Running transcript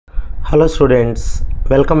Hello students,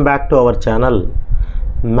 welcome back to our channel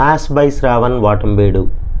Maths by Shravan Vatambedu.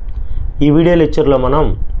 ఈ video లెక్చర్లో మనం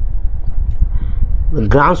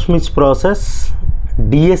Schmidt process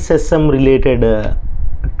DSSM related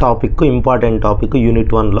topic important topic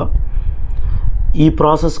unit 1లో ఈ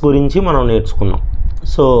process గురించి మనం నేర్చుకున్నాం.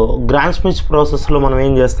 సో Schmidt ప్రాసెస్లో మనం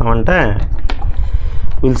ఏం చేస్తామంటే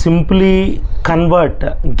will simply convert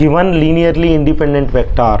given linearly independent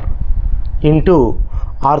vector into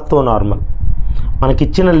orthonormal. మనకి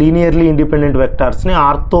ఇచ్చిన లీనియర్లీ ఇండిపెండెంట్ వెక్టార్స్ని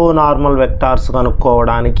ఆర్థోనార్మల్ వెక్టార్స్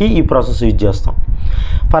కనుక్కోవడానికి ఈ ప్రాసెస్ యూజ్ చేస్తాం.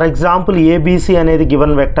 ఫర్ ఎగ్జాంపుల్ ఏబీసీ అనేది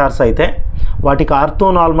గివెన్ వెక్టార్స్ అయితే వాటికి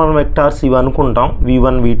ఆర్థోనార్మల్ వెక్టార్స్ ఇవి అనుకుంటాం,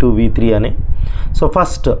 v1 v2 v3 అని. సో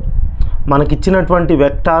ఫస్ట్ మనకిచ్చినటువంటి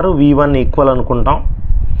వెక్టారు v1 ఈక్వల్ అనుకుంటాం.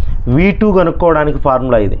 v2 కనుక్కోవడానికి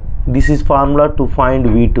ఫార్ములా ఇది. This is formula to find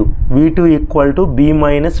v2. v2 equal to b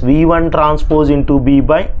minus v1 transpose into b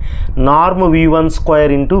by norm v1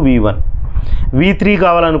 square into v1. v3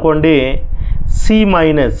 కావాలనుకోండి c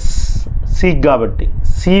minus c కాబట్టి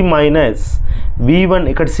c minus v1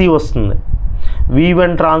 ఇక్కడ c వస్తుంది,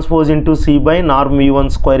 v1 transpose into c by norm v1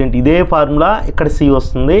 square into ఇదే formula ఇక్కడ c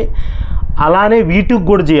వస్తుంది. అలానే v2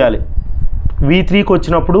 కూడా చేయాలి. v3కి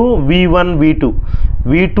వచ్చినప్పుడు v1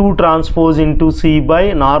 v2 transpose into c by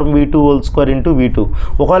norm v2 whole square into v2.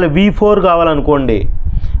 ఒకవేళ v4 కావాలనుకోండి,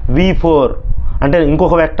 v4 అంటే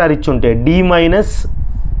ఇంకొక వెక్టార్ ఇచ్చి ఉంటే d మైనస్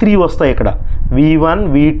 3 వస్తాయి ఇక్కడ, v1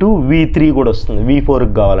 v2 v3 కూడా వస్తుంది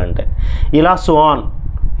v4కి కావాలంటే. ఇలా సో ఆన్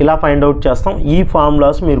ఇలా ఫైండ్ అవుట్ చేస్తాం. ఈ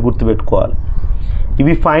ఫార్ములాస్ మీరు గుర్తుపెట్టుకోవాలి.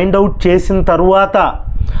 ఇవి ఫైండ్ అవుట్ చేసిన తర్వాత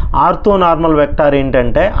ఆర్థోనార్మల్ వెక్టార్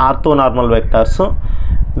ఏంటంటే orthonormal vectors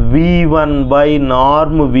v1 by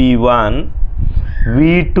norm v1,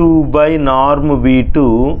 v2 by norm v2,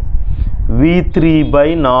 v3 by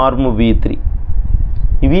norm v3.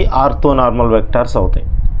 ఇవి ఆర్థోనార్మల్ వెక్టార్స్ అవుతాయి.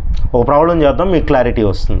 ఒక ప్రాబ్లం చేద్దాం, మీకు క్లారిటీ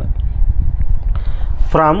వస్తుంది.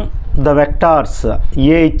 ఫ్రమ్ ద వెక్టార్స్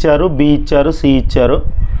ఏ ఇచ్చారు, బి ఇచ్చారు, సి ఇచ్చారు.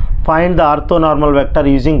 Find the orthonormal vector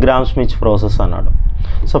using Schmidt process అన్నాడు.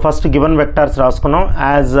 సో ఫస్ట్ గివెన్ వెక్టార్స్ రాసుకున్నాం.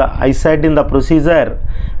 As I said in the procedure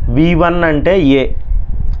v1 అంటే ఏ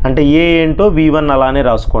అంటే ఏ ఏంటో v1 అలానే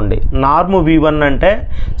రాసుకోండి. నార్మ్ v1 అంటే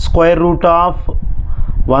square root of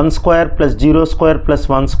 1 square plus 0 square plus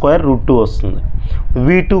 1 square √2 వస్తుంది.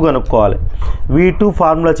 v2 కనుక్కోవాలి. v2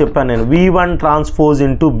 ఫార్ములా చెప్పాను నేను, v1 ట్రాన్స్పోజ్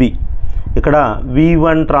ఇంటూ b. ఇక్కడ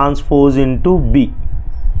v1 transpose into b,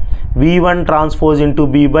 v1 transpose into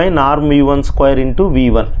b by norm v1 square into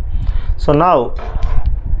v1. So now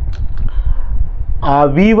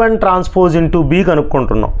v1 transpose into b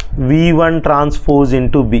కనుక్కుంటున్నాం. v1 transpose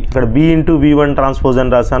into b, ఇక్కడ b into v1 transpose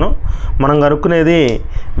అని రాశాను. మనం కనుక్కునేది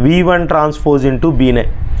v1 transpose into bనే.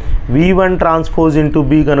 v1 transpose into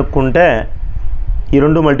b కనుక్కుంటే ఈ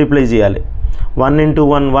రెండు multiply చేయాలి. 1 into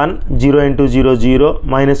 1 1, 0 into 0 0,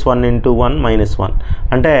 minus 1 into 1 minus 1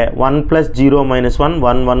 అంటే 1 plus 0 minus 1,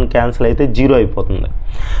 1 1 cancel అయితే 0 అయిపోతుంది.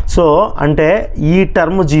 సో అంటే ఈ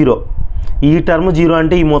టర్మ్ 0, ఈ టర్మ్ 0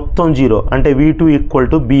 అంటే ఈ మొత్తం 0 అంటే v2 ఈక్వల్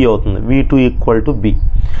టు b అవుతుంది. v2 equal to b.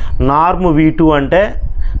 Norm v2 అంటే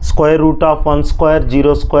square root of 1 square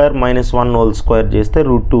 0 square minus 1 whole square చేస్తే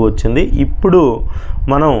 √2 వచ్చింది. ఇప్పుడు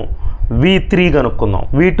మనం v3 కనుక్కుందాం.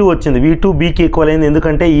 v2 వచ్చింది, v2 bకి ఈక్వల్ అయింది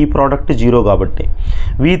ఎందుకంటే ఈ ప్రోడక్ట్ 0 కాబట్టి.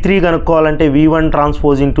 v3 కనుక్కోవాలంటే v1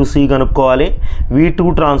 transpose into c కనుక్కోవాలి, v2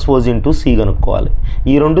 ట్రాన్స్పోజ్ ఇంటూ c కనుక్కోవాలి.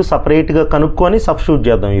 ఈ రెండు సపరేట్గా కనుక్కొని సబ్స్టిట్యూట్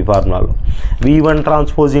చేద్దాం ఈ ఫార్ములాలో. v1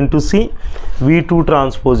 transpose into c, v2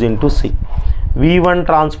 transpose into c. v1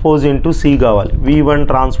 transpose into c కావాలి. v1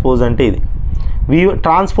 ట్రాన్స్పోజ్ అంటే ఇది,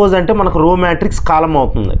 ట్రాన్స్పోజ్ అంటే మనకు రో మ్యాట్రిక్స్ కాలం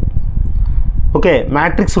అవుతుంది. ఓకే,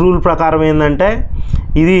 మ్యాట్రిక్స్ రూల్ ప్రకారం ఏంటంటే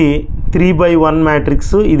ఇది 3/1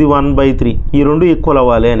 మ్యాట్రిక్స్, ఇది 1/3, ఈ రెండు ఈక్వల్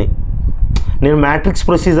అవ్వాలి అని. నేను మ్యాట్రిక్స్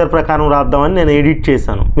ప్రొసీజర్ ప్రకారం రాద్దామని నేను ఎడిట్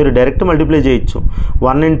చేశాను. మీరు డైరెక్ట్ మల్టిప్లై చేయొచ్చు.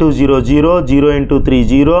 1 ఇంటూ 0 0, 0 ఇంటూ 3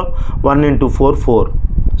 0, 1 ఇంటూ 4 4.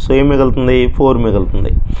 సో ఏం మిగులుతుంది? 4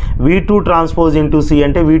 మిగులుతుంది. v2 ట్రాన్స్పోజ్ ఇంటూ c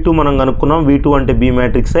అంటే v2 మనం కనుక్కున్నాం, v2 అంటే b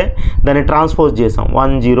మ్యాట్రిక్సే, దాన్ని ట్రాన్స్పోజ్ చేసాం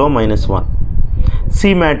 1 0 minus 1.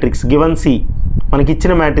 c matrix given c మనకి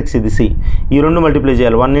ఇచ్చిన మ్యాట్రిక్స్ ఇది c, ఈ రెండు మల్టిప్లై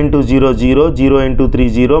చేయాలి. 1 into 0 0, 0 into 3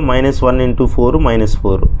 0, minus 1 into 4 minus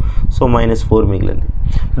 4. So minus 4 మిగిలింది.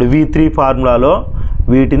 ఇప్పుడు v3 ఫార్ములాలో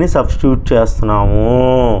వీటిని సబ్స్టిట్యూట్ చేస్తున్నాము.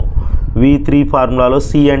 v3 ఫార్ములాలో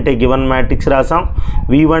c అంటే గివెన్ మ్యాట్రిక్స్ రాసాం.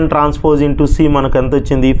 v1 ట్రాన్స్పోజ్ ఇంటూ c మనకు ఎంత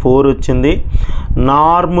వచ్చింది? 4 వచ్చింది.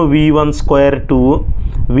 నార్మ్ v1 స్క్వేర్ 2,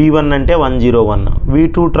 v1 అంటే 101,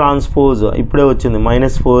 v2 ట్రాన్స్పోజ్ ఇప్పుడే వచ్చింది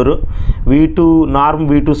 -4, v2 norm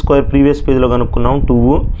v2 square previous పేజ్లో కనుక్కున్నాం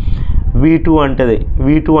 2, V2 అంటే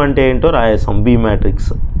V2 అంటే ఏంటో రాయేసాం బి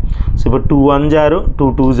మ్యాట్రిక్స్. సో ఇప్పుడు 2 1 0 2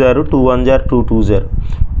 2 0 2 1 0 2 2 0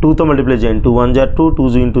 2తో మల్టిప్లై చేయండి. 2 1 0 2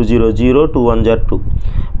 2 into 0 0 2 1 0 2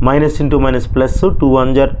 minus into minus plus 2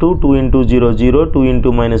 1 0 2 2 into 0 0 2 into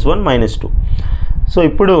minus 1 minus 2. So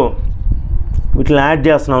ఇప్పుడు వీటిని యాడ్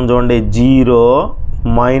చేస్తున్నాం చూడండి. 0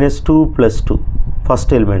 minus 2 plus 2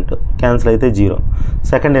 first element cancel అయితే 0.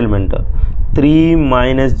 Second element 3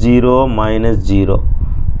 minus 0 minus 0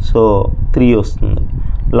 so 3 వస్తుంది.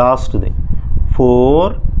 లాస్ట్ది 4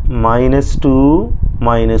 minus 2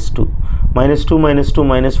 minus 2 minus 2 minus 2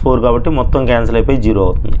 minus 4 కాబట్టి మొత్తం క్యాన్సిల్ అయిపోయి 0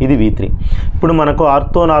 అవుతుంది. ఇది V3. ఇప్పుడు మనకు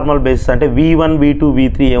ఆర్థో నార్మల్ బేసిస్ అంటే V1 V2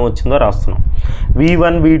 V3 ఏమొచ్చిందో రాస్తున్నాం.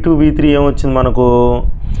 V1 V2 V3 ఏమొచ్చింది మనకు?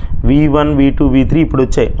 V1 V2 V3 ఇప్పుడు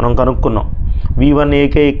వచ్చాయి, మనం కనుక్కున్నాం. V1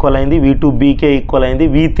 ఏకే ఈక్వల్ అయింది, V2 బీకే ఈక్వల్ అయింది,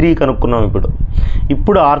 V3 కనుక్కున్నాం.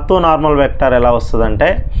 ఇప్పుడు ఆర్థో నార్మల్ వెక్టార్ ఎలా వస్తుందంటే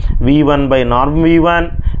V1 by norm V1,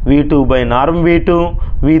 V2 by norm V2,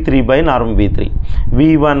 V3 by norm V3.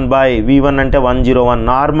 V1 అంటే 101.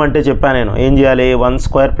 నార్మ్ అంటే చెప్పాను నేను ఏం చేయాలి? 1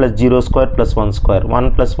 square plus 0 square plus 1 square 1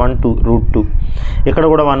 plus 1 2 √2. ఇక్కడ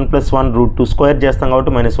కూడా 1 ప్లస్ 1 √2 స్క్వేర్ చేస్తాం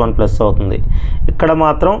కాబట్టి మైనస్ 1 ప్లస్ అవుతుంది. ఇక్కడ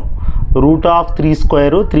మాత్రం √3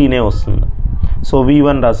 స్క్వేర్ 3నే వస్తుంది. సో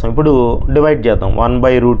V1 రాస్తాం. ఇప్పుడు డివైడ్ చేద్దాం.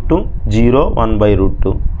 1/√2 0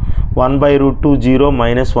 1/√2 1/√2 0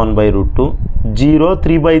 మైనస్ 1/√2 0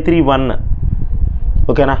 3/3 1.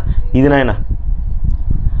 ఓకేనా? ఇది నాయన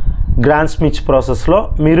గ్రాండ్ స్మిచ్ ప్రాసెస్లో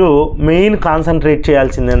మీరు మెయిన్ కాన్సన్ట్రేట్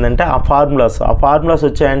చేయాల్సింది ఏంటంటే ఆ ఫార్ములాస్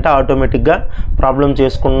వచ్చాయంటే ఆటోమేటిక్గా ప్రాబ్లం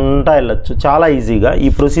చేసుకుంటూ వెళ్ళచ్చు చాలా ఈజీగా. ఈ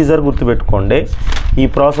ప్రొసీజర్ గుర్తుపెట్టుకోండి. ఈ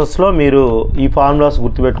ప్రాసెస్లో మీరు ఈ ఫార్ములాస్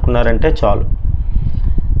గుర్తుపెట్టుకున్నారంటే చాలు.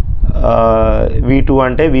 V2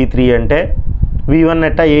 అంటే V3 అంటే V1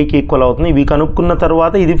 ఎట్టా ఏకి ఈక్వల్ అవుతుంది. ఇవి కనుక్కున్న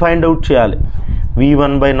తర్వాత ఇది ఫైండ్ అవుట్ చేయాలి.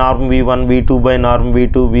 V1 by norm V1, V2 by norm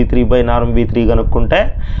V2, V3 by norm V3 కనుక్కుంటే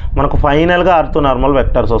మనకు ఫైనల్గా ఆర్థో నార్మల్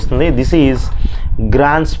వెక్టర్స్ వస్తుంది. This is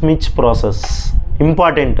grand స్మిచ్ process.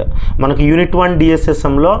 Important మనకు యూనిట్ 1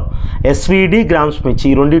 DSSMలో SVD గ్రాండ్ స్మిచ్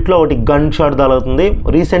ఈ రెండిట్లో ఒకటి గన్ షాట్ తగులుతుంది.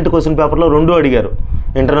 రీసెంట్ క్వశ్చన్ పేపర్లో 2 అడిగారు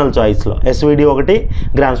ఇంటర్నల్ చాయిస్లో. SVD ఒకటి,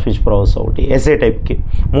 గ్రాండ్ స్మిచ్ ప్రాసెస్ ఒకటి. SA టైప్కి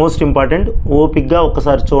most important. ఓపిక్గా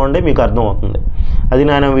ఒక్కసారి చూడండి, మీకు అర్థమవుతుంది. అది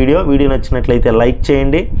నా వీడియో నచ్చినట్లయితే లైక్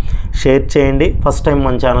చేయండి, షేర్ చేయండి. ఫస్ట్ టైం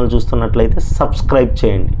మన ఛానల్ చూస్తున్నట్లయితే సబ్స్క్రైబ్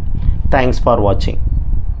చేయండి. Thanks for watching.